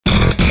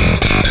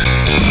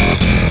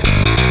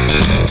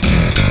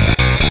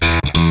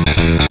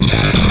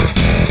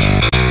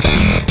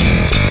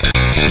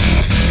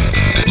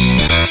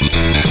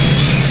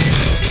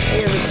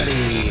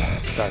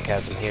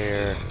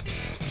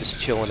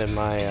in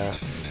my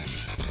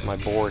my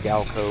Borg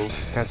alcove,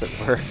 as it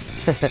were.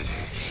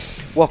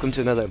 Welcome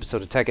to another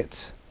episode of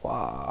Tekkit.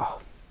 Wow.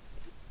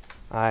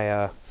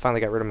 I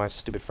finally got rid of my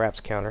stupid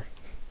fraps counter.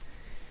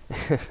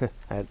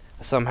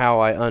 Somehow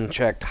I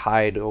unchecked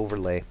hide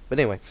overlay. But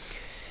anyway,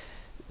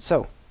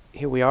 so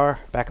here we are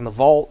back in the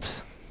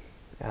vault.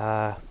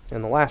 In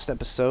the last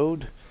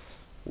episode,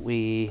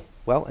 two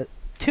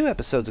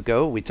episodes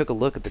ago, we took a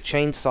look at the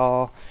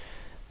chainsaw,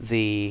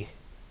 the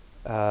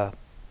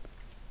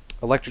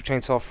electric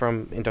chainsaw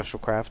from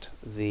Industrial Craft,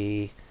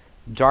 the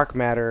dark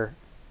matter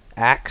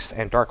axe,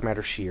 and dark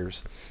matter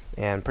shears.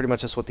 And pretty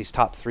much that's what these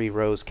top three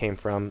rows came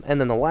from. And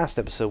then the last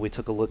episode, we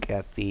took a look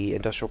at the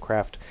Industrial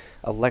Craft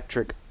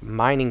electric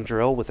mining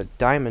drill with a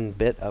diamond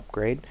bit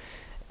upgrade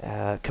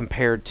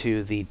compared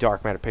to the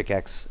dark matter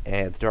pickaxe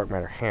and the dark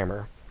matter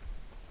hammer.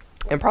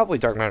 And probably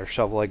dark matter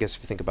shovel, I guess,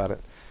 if you think about it.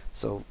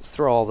 So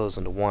throw all those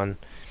into one.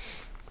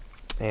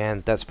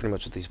 And that's pretty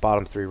much what these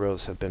bottom three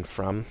rows have been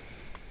from.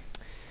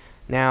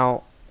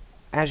 Now,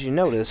 as you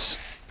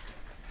notice,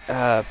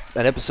 an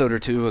episode or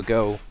two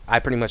ago, I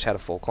pretty much had a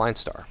full Klein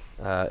Star.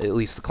 At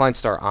least the Klein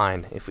Star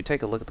Ein. If we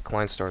take a look at the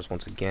Klein Stars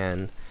once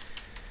again,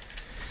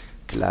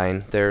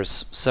 Klein,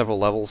 there's several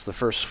levels. The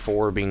first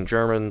four being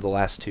German, the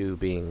last two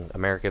being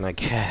American, I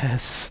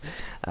guess.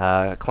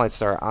 Klein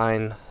Star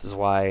Ein,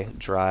 Zwei,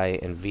 Drei,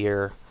 and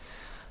Vier,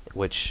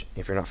 which,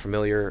 if you're not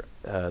familiar,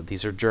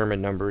 these are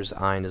German numbers.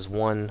 Ein is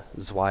 1,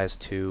 Zwei is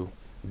 2,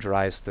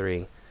 Drei is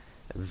 3,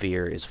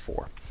 Vier is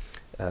 4.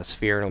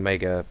 Sphere and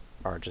Omega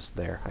are just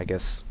there. I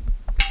guess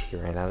he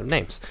ran out of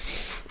names.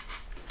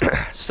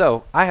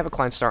 So, I have a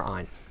Klein Star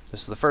Ein. This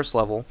is the first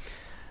level.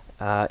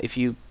 If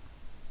you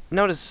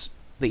notice,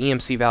 the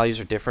EMC values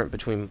are different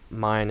between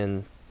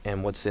mine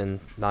and what's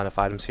in non-F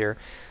items here.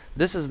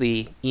 This is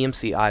the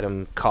EMC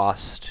item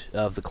cost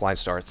of the Klein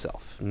Star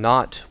itself,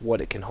 not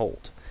what it can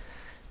hold.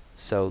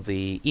 So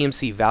the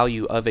EMC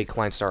value of a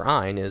Klein Star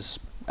Ein is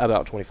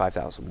about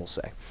 25,000, we'll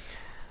say.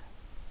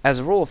 As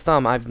a rule of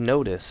thumb, I've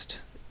noticed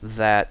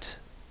that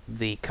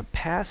the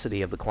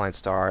capacity of the Klein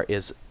Star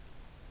is,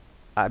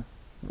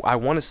 I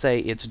want to say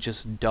it's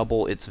just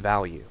double its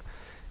value.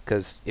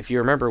 Because if you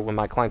remember, when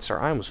my Klein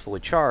Star Ein was fully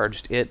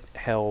charged, it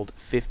held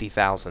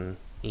 50,000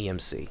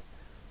 EMC,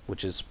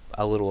 which is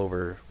a little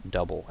over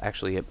double.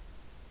 Actually, it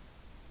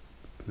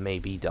may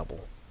be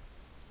double.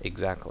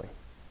 Exactly.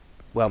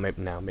 Well,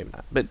 maybe maybe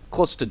not, but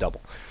close to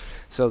double.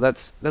 So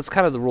that's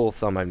kind of the rule of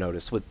thumb I've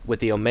noticed. With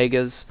the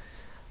Omegas,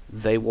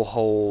 they will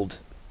hold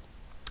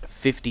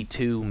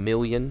 52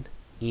 million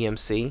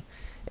EMC,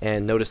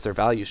 and notice their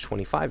value is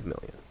 25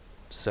 million.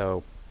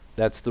 So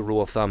that's the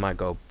rule of thumb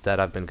that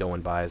I've been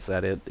going by, is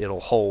that it'll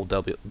hold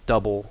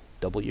double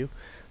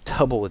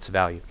its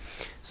value.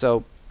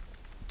 So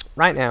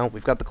right now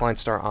we've got the Klein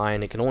Star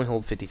Ein. It can only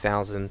hold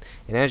 50,000,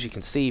 and as you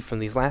can see from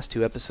these last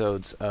two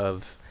episodes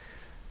of,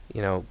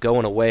 you know,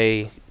 going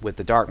away with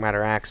the dark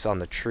matter axe on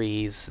the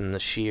trees and the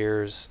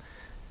shears,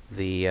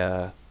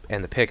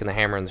 and the pick and the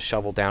hammer and the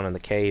shovel down in the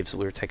caves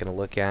we were taking a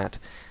look at,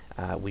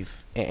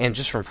 and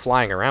just from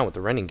flying around with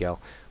the rending gale,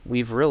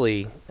 we've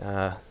really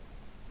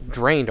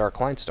drained our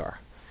Klein Star.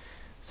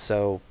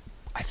 So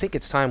I think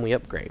it's time we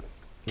upgrade.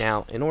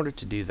 Now, in order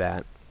to do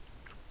that,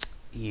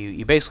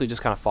 you basically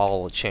just kind of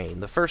follow a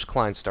chain. The first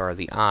Klein Star,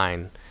 the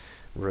Ein,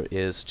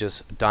 is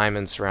just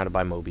diamonds surrounded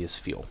by Mobius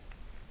fuel.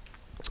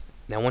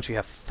 Now, once you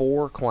have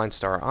 4 Klein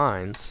Star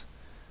Eins,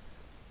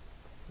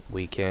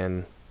 we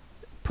can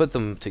put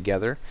them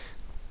together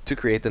to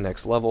create the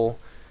next level,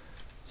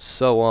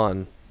 so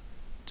on,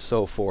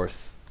 so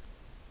forth,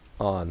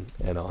 on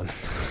and on.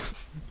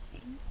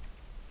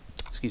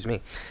 Excuse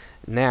me.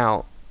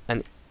 Now,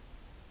 an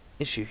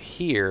issue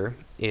here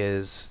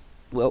is,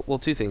 well,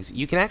 two things.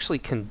 You can actually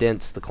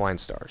condense the Klein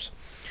Stars,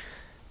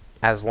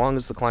 as long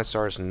as the Klein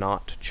Star is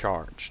not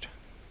charged.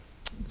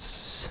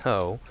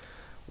 So,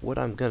 what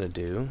I'm going to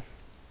do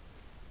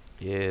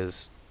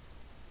is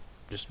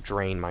just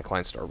drain my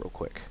Klein Star real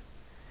quick.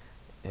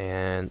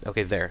 And,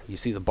 okay, there. You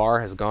see the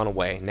bar has gone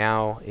away.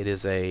 Now it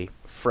is a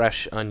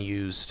fresh,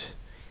 unused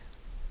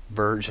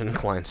virgin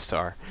Klein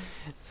Star.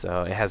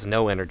 So it has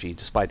no energy,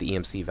 despite the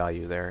EMC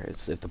value there.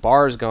 If the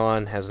bar is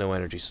gone, it has no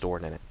energy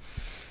stored in it.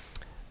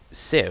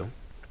 So,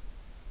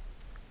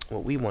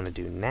 what we want to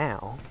do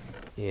now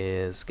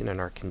is get in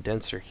our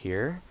condenser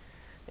here.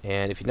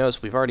 And if you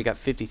notice, we've already got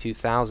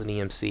 52,000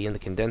 EMC in the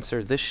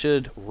condenser. This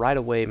should right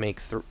away make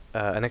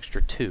an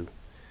extra 2.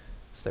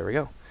 So there we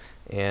go.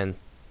 And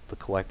the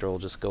collector will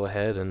just go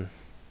ahead and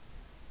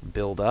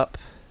build up.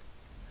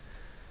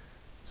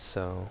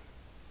 So,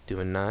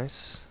 doing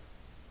nice.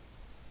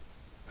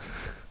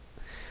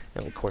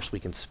 And of course we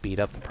can speed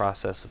up the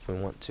process if we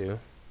want to.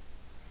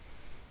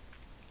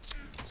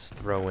 Let's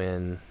throw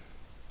in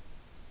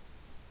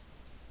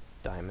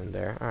diamond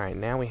there. Alright,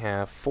 now we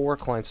have 4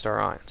 Klein Star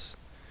Eins.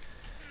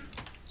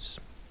 Let's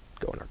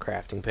go in our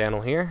crafting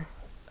panel here.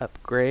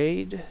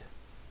 Upgrade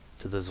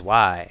to the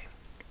Zwei.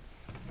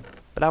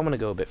 But I want to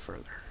go a bit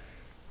further.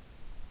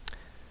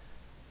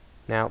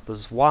 Now, the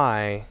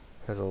Zwei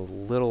has a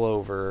little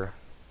over,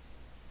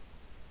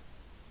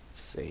 let's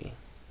see,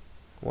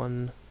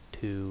 1,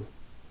 2.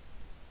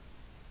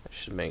 I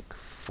should make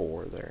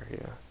 4 there,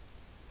 yeah.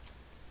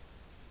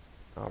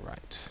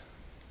 Alright.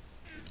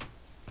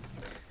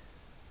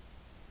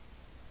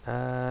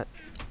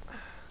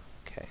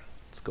 Okay,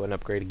 let's go and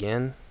upgrade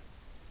again.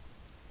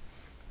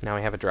 Now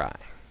we have a dry.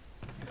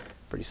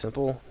 Pretty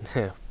simple.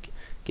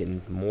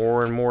 Getting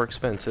more and more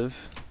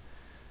expensive.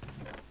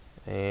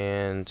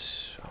 And,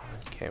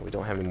 okay, we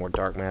don't have any more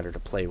dark matter to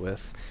play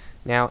with.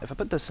 Now, if I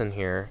put this in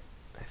here,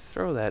 I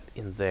throw that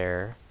in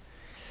there,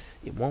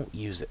 it won't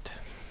use it.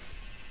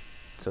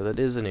 So that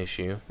is an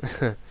issue.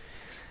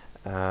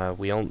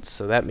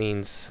 So that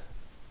means,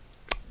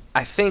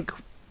 I think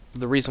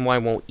the reason why I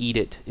won't eat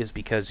it is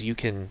because you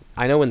can,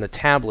 I know in the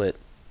tablet,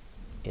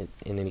 in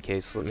any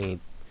case, let me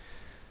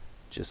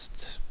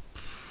just,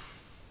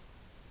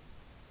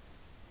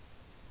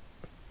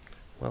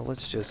 well,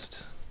 let's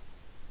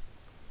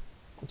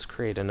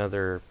create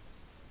another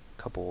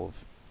couple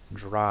of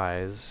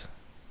dries.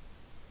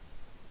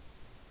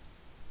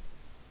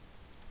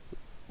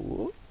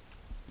 Ooh,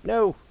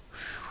 no!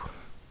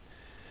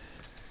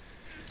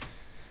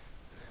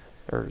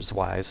 Or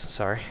Zwis,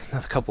 sorry.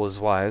 Another couple of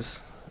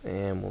Zwis.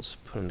 And we'll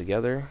just put them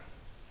together.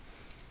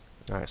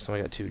 Alright, so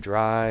I got 2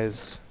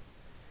 dries.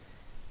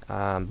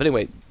 But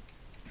anyway,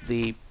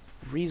 the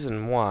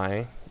reason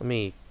why, let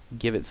me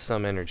give it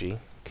some energy.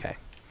 Okay.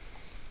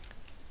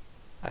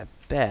 I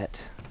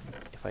bet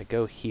if I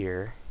go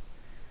here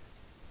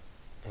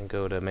and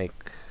go to make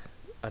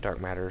a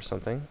dark matter or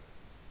something.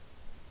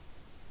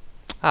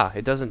 Ah,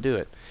 it doesn't do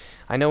it.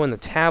 I know in the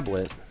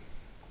tablet,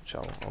 which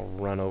I'll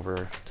run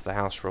over to the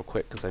house real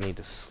quick because I need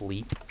to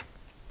sleep.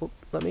 Whoop,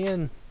 let me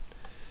in.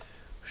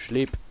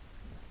 Sleep.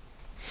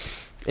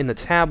 In the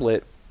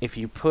tablet, if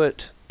you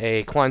put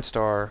a Klein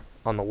Star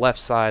on the left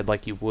side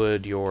like you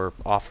would your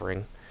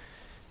offering,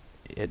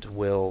 it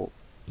will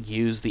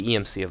use the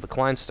EMC of the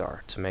Klein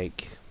Star to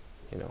make,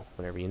 you know,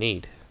 whatever you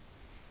need.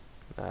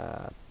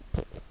 I'll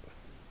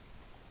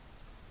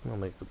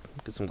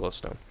get some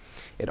glowstone.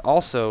 It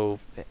also,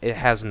 it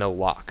has no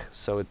lock,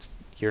 so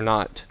you're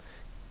not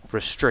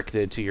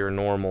restricted to your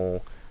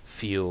normal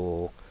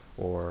fuel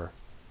or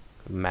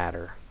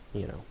matter,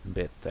 you know,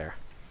 bit there.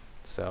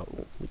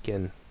 So we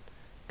can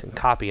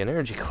copy an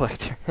energy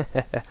collector.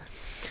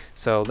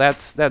 So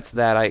that's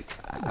that.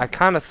 I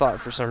kind of thought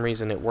for some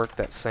reason it worked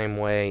that same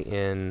way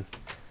in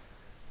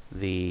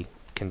the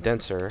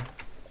condenser.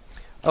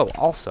 Oh,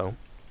 also,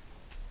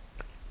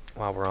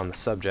 while we're on the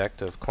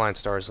subject of Klein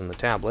Stars in the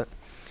tablet,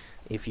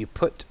 if you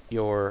put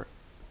your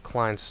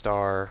Klein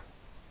Star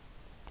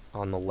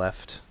on the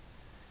left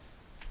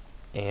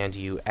and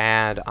you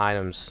add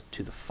items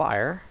to the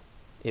fire,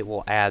 it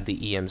will add the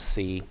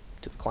EMC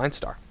to the Klein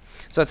Star.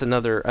 So that's an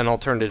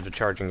alternative to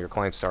charging your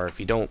Klein Star. If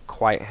you don't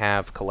quite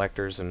have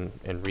collectors and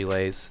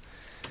relays,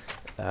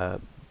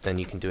 then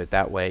you can do it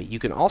that way. You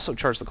can also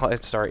charge the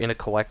Klein Star in a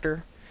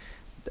collector.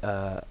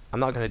 I'm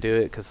not going to do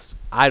it because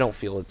I don't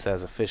feel it's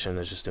as efficient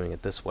as just doing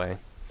it this way.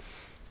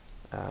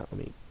 Let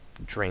me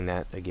drain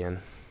that again.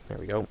 There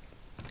we go.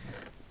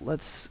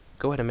 Let's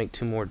go ahead and make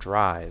 2 more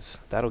dries.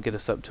 That'll get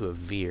us up to a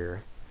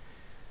veer.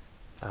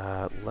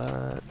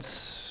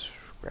 Let's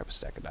grab a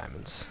stack of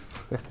diamonds.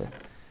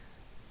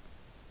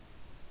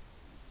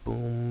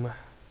 Boom.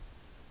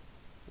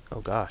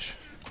 Oh gosh.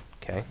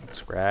 Okay,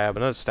 let's grab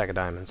another stack of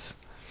diamonds.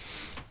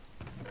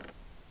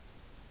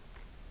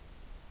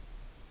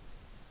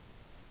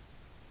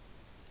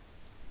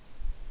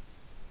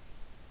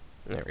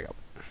 There we go.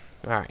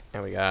 Alright,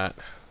 now we got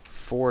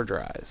 4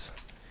 dries.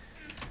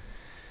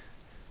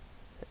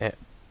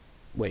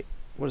 Wait,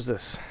 what is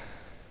this?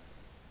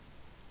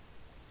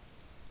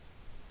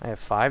 I have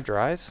 5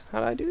 dries? How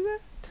did I do that?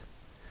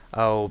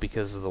 Oh,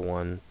 because of the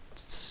one.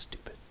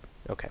 Stupid.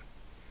 Okay.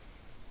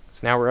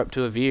 So now we're up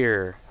to a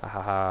veer. Ha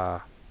ha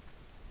ha.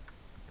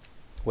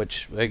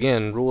 Which,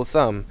 again, rule of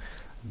thumb,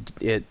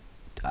 it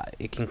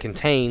can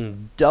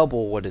contain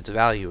double what its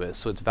value is.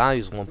 So its value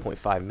is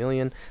 1.5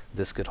 million.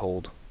 This could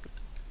hold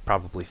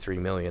probably 3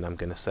 million, I'm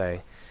going to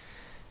say.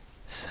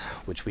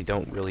 Which we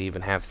don't really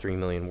even have 3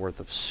 million worth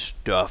of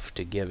stuff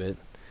to give it.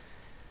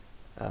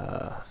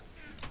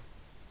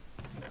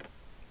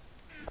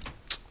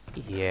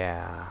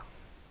 Yeah.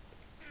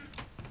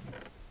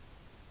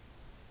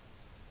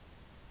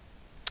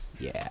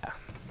 Yeah.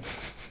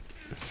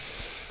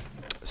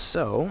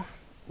 So,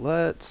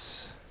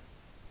 let's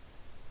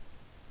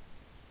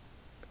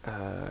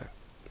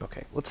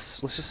okay,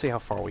 let's just see how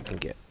far we can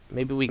get.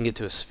 Maybe we can get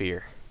to a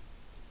sphere.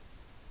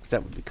 'Cause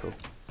that would be cool.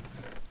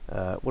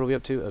 What are we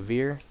up to? A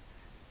veer?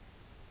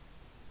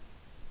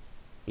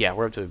 Yeah,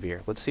 we're up to a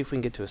veer. Let's see if we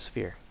can get to a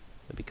sphere.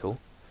 That'd be cool.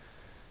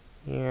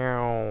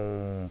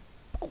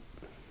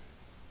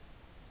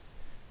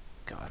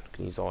 God,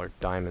 can use all our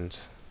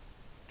diamonds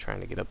trying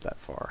to get up that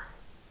far.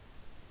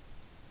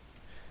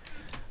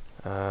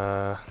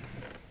 Yeah,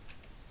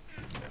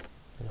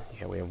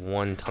 we have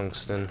 1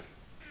 tungsten.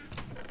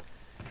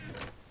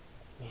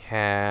 We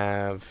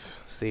have,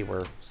 see,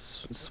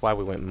 this is why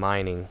we went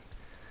mining,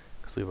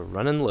 because we were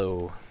running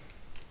low.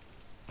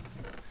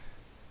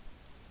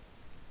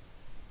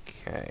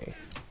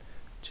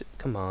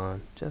 Come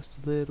on, just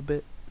a little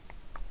bit.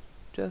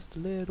 Just a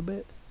little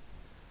bit.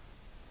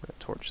 That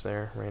torch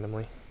there,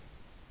 randomly.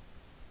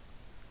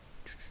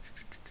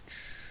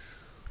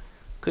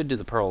 Could do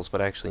the pearls,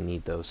 but I actually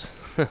need those.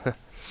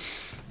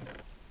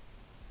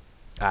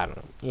 I don't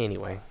know.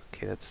 Anyway,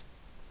 okay,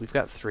 we've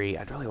got 3.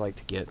 I'd really like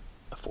to get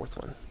a 4th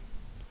one.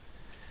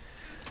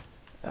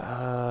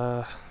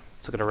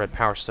 Let's look at our red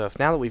power stuff.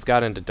 Now that we've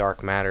got into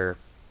dark matter,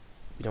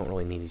 we don't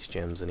really need these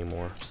gems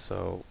anymore.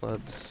 So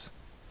let's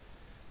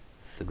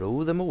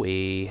throw them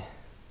away.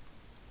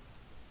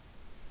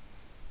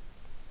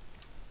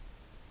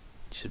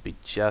 Should be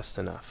just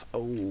enough.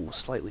 Oh,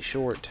 slightly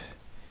short.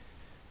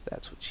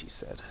 That's what she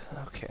said.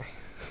 Okay.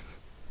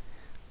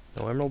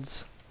 No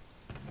emeralds.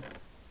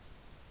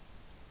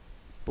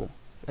 Boom.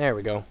 There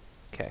we go.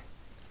 Okay.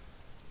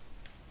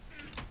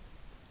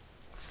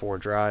 4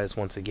 dries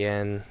once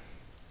again.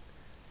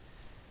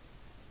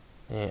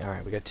 And, all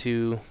right, we got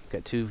two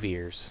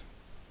veers.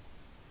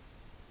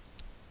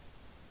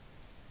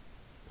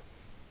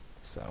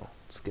 So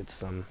let's get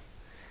some.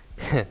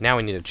 Now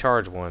we need to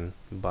charge one.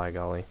 By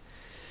golly.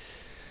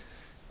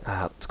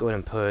 Let's go ahead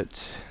and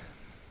put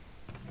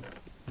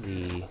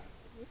the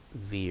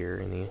veer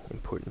in the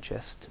important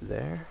chest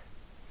there.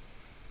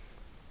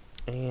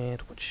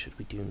 And what should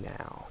we do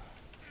now?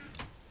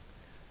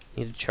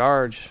 Need to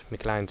charge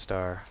Klein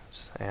Star.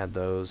 Just add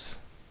those.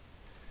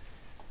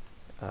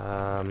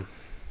 All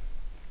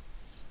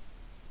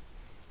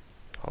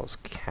those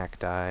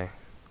cacti.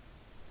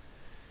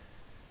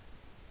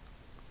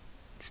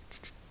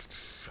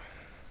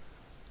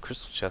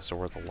 Crystal chests are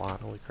worth a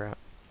lot. Holy crap.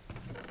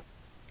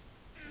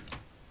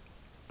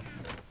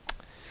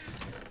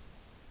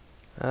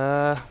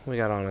 We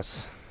got on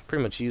us.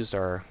 Pretty much used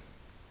our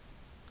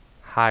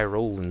high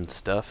rolling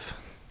stuff.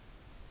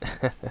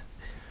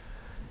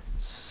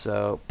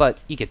 So, but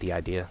you get the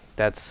idea.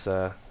 That's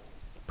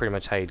pretty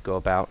much how you'd go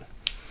about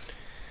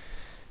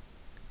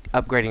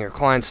upgrading your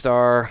Klein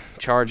Star,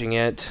 charging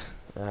it,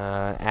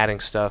 adding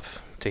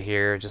stuff to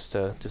here just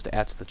to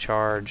add to the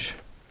charge.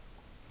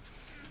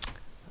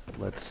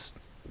 Let's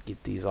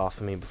get these off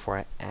of me before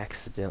I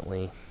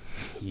accidentally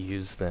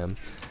use them.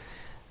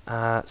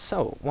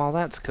 So, while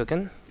that's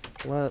cooking,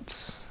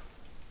 let's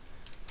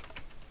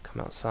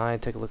come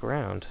outside, take a look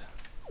around.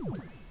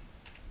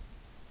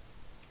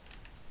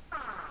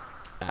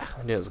 I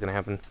knew it was going to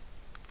happen.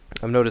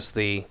 I've noticed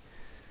the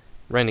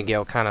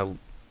Renegale kind of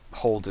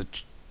holds a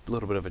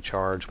little bit of a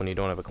charge when you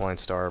don't have a Klein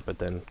Star, but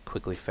then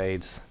quickly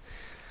fades.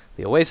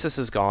 The Oasis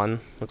is gone.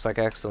 Looks like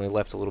I accidentally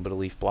left a little bit of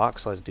leaf block,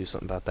 so I have to do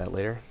something about that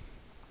later.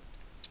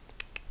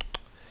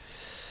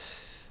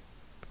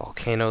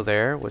 Volcano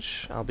there,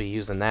 which I'll be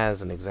using that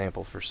as an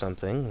example for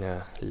something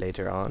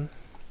later on.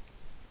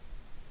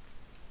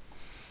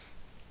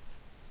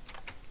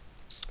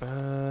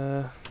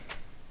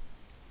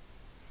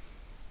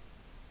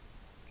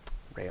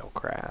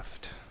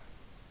 Railcraft.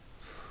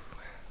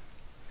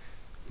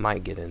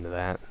 Might get into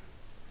that.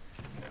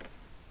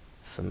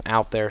 Some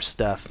out there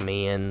stuff,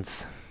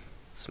 mans.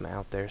 Some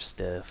out there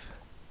stuff.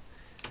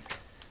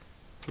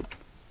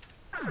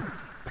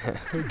 I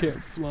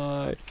can't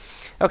fly.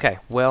 Okay,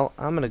 well,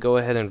 I'm going to go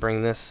ahead and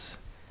bring this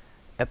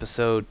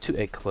episode to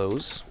a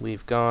close.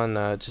 We've gone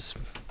just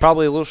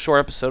probably a little short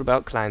episode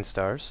about Klein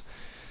Stars.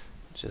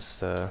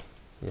 Just, you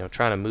know,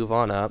 trying to move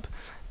on up.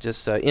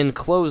 Just in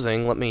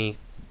closing, let me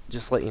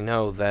just let you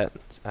know that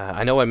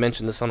I know I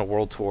mentioned this on a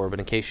world tour, but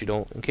in case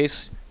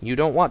you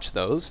don't watch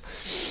those,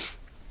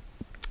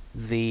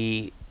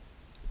 the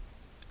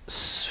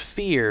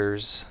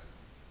spheres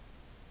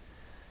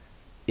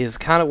is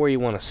kind of where you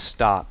want to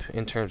stop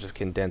in terms of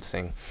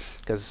condensing,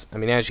 because I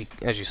mean, as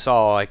you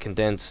saw, I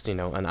condensed, you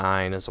know, an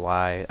Ein, as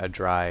Y, a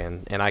dry,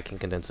 and I can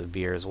condense a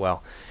veer as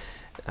well.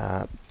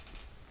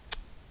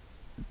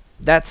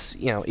 That's,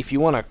 you know, if you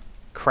want to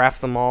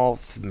craft them all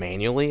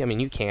manually, I mean,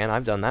 you can.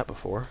 I've done that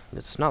before.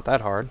 It's not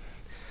that hard.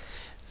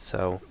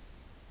 So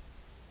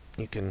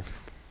you can.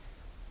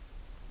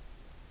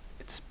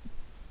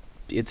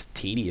 It's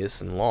tedious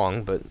and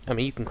long, but I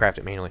mean, you can craft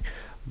it manually.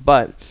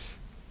 But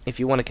if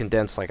you want to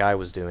condense like I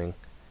was doing,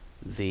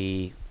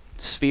 the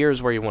sphere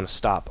is where you want to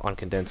stop on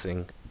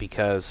condensing,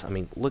 because I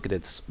mean, look at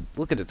its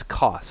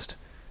cost,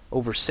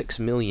 over 6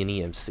 million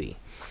EMC.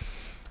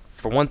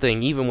 For one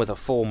thing, even with a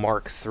full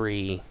Mark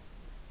III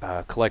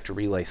collector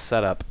relay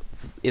setup,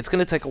 it's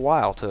going to take a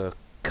while to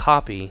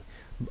copy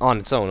on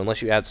its own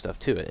unless you add stuff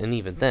to it, and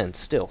even then,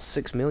 still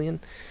 6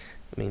 million.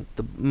 I mean,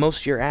 the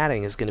most you're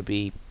adding is going to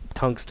be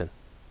tungsten.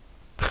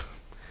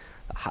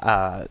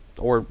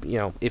 Or, you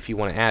know, if you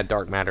want to add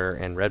dark matter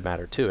and red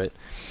matter to it.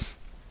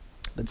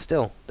 But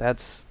still,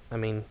 that's, I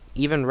mean,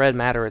 even red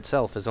matter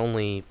itself is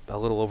only a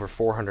little over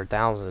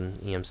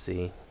 400,000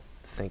 EMC. I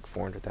think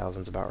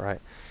 400,000 is about right.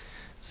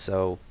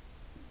 So,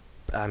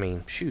 I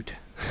mean, shoot.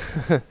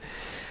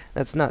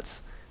 That's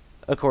nuts.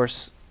 Of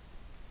course,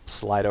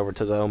 slide over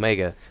to the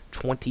Omega.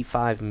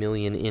 25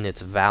 million in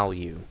its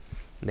value.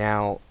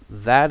 Now,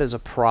 that is a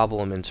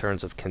problem in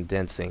terms of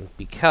condensing,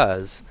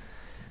 because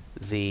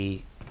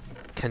the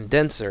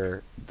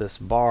condenser, this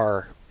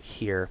bar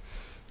here,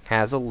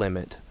 has a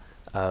limit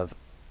of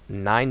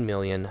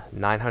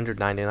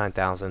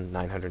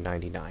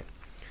 9,999,999.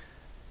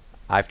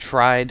 I've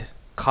tried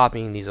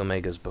copying these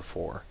omegas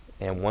before,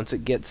 and once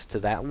it gets to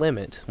that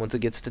limit, once it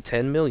gets to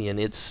 10 million,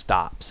 it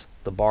stops.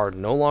 The bar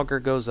no longer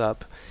goes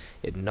up.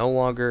 It no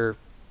longer...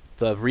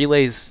 The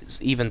relays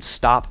even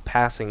stop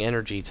passing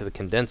energy to the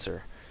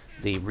condenser.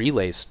 The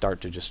relays start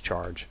to just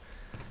charge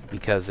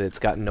because it's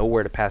got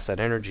nowhere to pass that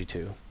energy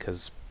to,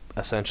 because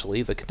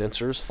essentially the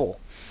condenser is full.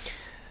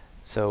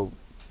 So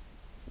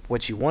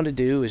what you want to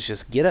do is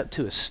just get up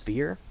to a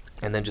sphere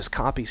and then just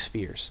copy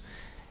spheres.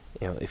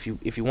 You know, if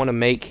you want to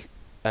make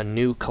a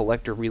new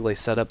collector relay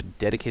setup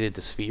dedicated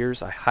to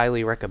spheres, I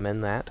highly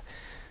recommend that,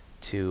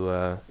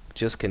 to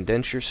just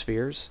condense your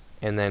spheres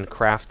and then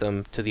craft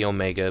them to the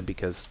Omega,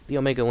 because the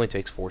Omega only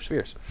takes 4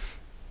 spheres.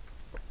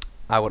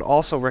 I would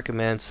also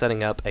recommend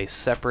setting up a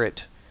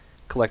separate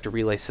collector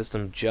relay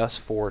system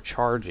just for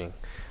charging,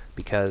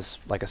 because,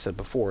 like I said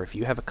before, if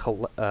you have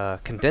a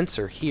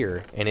condenser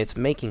here and it's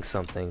making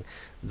something,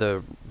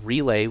 the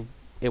relay,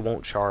 it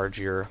won't charge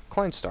your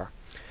Klein Star.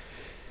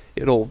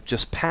 It'll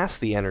just pass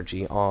the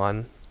energy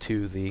on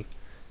to the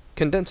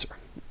condenser.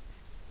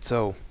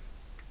 So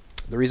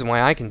the reason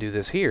why I can do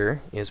this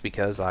here is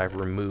because I've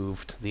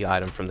removed the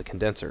item from the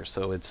condenser,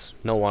 so it's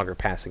no longer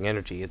passing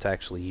energy, it's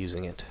actually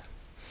using it.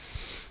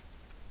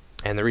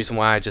 And the reason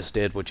why I just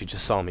did what you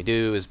just saw me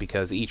do is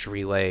because each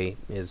relay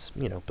is,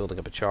 you know, building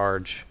up a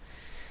charge,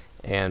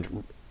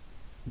 and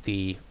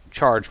the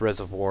charge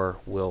reservoir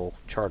will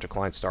charge a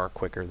Klein Star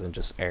quicker than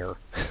just air.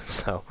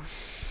 so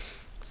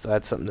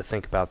that's something to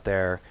think about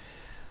there.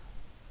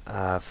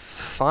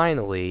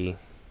 Finally,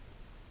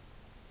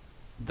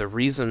 the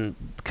reason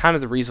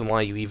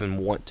why you even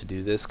want to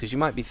do this, because you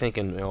might be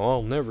thinking, oh,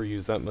 I'll never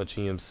use that much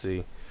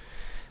EMC.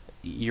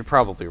 You're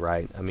probably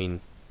right. I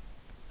mean,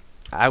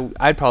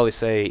 I'd probably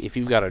say if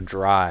you've got a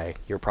dry,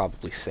 you're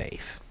probably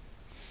safe.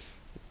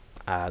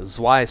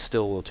 Zwei is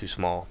still a little too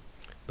small,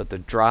 but the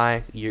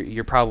dry,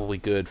 you're probably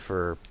good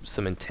for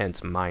some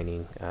intense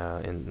mining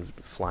and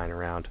flying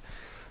around.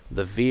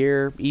 The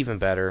Veer, even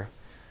better.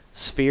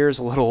 Sphere's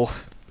a little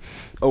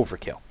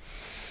overkill,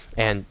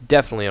 and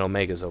definitely an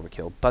Omega's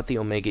overkill, but the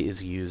Omega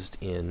is used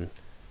in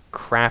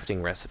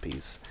crafting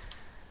recipes.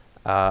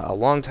 A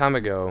long time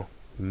ago,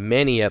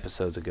 many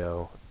episodes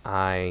ago,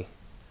 I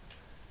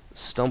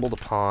stumbled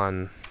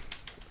upon,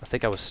 I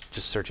think I was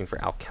just searching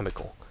for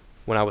alchemical,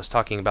 when I was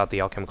talking about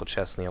the alchemical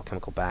chests and the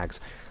alchemical bags.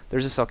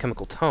 There's this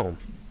alchemical tome,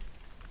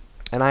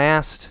 and I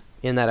asked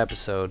in that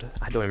episode,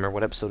 I don't remember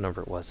what episode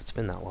number it was, it's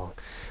been that long,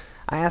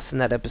 I asked in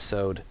that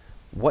episode,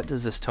 what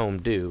does this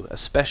tome do,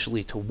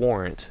 especially to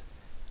warrant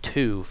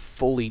 2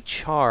 fully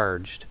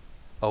charged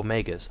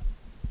Omegas?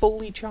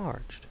 Fully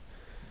charged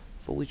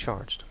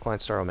Klein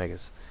Star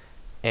Omegas.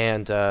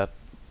 And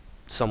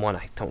someone,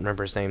 I don't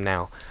remember his name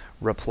now,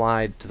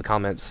 replied to the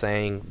comments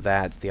saying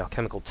that the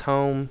alchemical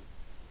tome,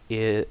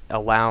 it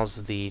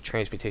allows the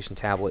transmutation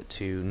tablet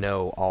to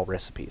know all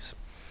recipes.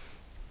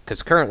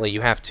 Because currently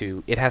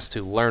it has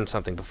to learn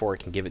something before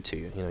it can give it to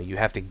you. You know, you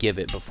have to give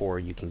it before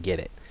you can get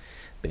it,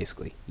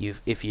 basically.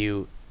 If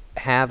you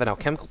have an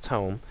alchemical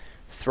tome,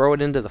 throw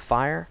it into the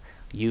fire,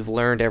 you've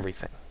learned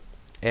everything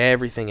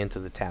into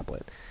the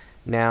tablet.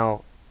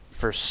 Now,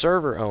 for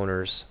server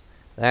owners,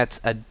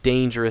 that's a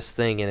dangerous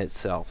thing in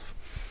itself,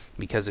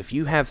 because if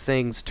you have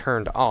things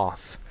turned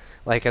off,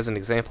 like as an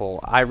example,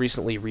 I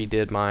recently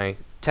redid my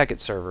Tekkit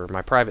server,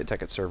 my private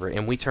Tekkit server,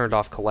 and we turned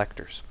off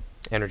collectors,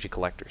 energy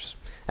collectors,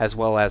 as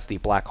well as the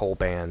black hole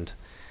band,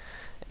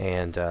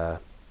 and a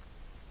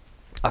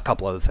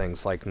couple other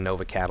things like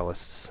Nova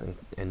Catalysts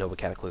and Nova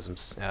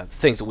Cataclysms,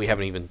 things that we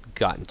haven't even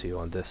gotten to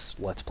on this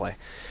Let's Play.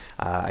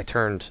 I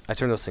turned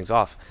those things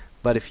off,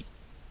 but if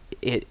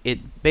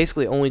it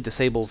basically only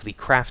disables the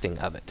crafting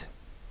of it.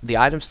 The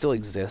item still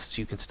exists,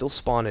 you can still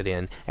spawn it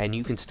in, and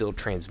you can still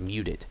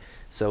transmute it.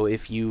 So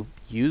if you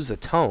use a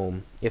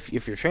tome, if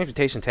your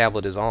transmutation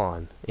tablet is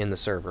on in the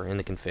server, in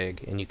the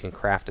config, and you can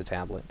craft a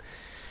tablet,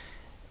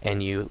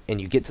 and you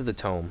get to the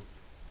tome,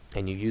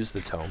 and you use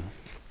the tome,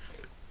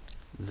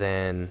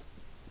 then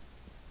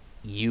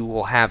you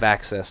will have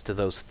access to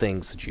those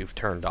things that you've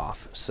turned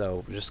off.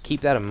 So just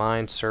keep that in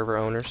mind, server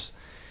owners.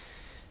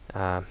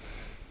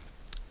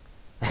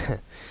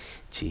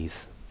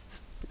 Jeez.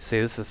 See,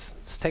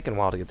 it's taking a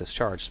while to get this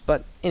charged.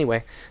 But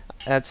anyway,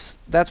 that's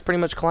pretty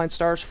much Klein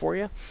Stars for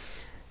you.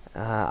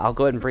 I'll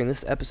go ahead and bring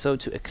this episode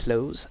to a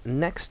close.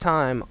 Next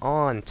time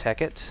on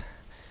Tekkit,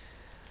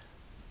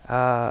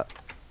 what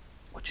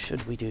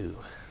should we do?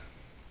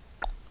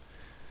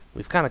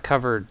 We've kind of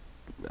covered,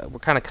 we're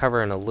kind of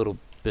covering a little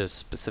bit of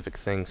specific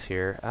things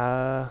here.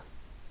 That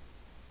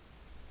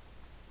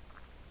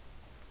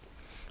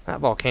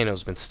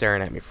volcano's been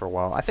staring at me for a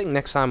while. I think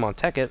next time on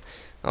Tekkit,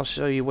 I'll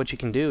show you what you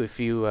can do if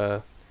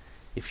you've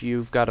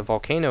got a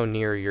volcano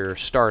near your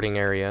starting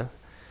area.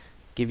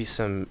 Give you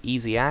some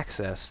easy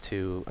access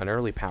to an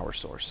early power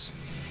source.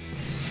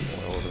 Some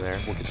oil over there.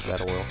 We'll get to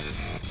that oil.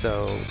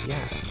 So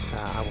yeah,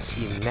 I will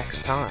see you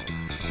next time.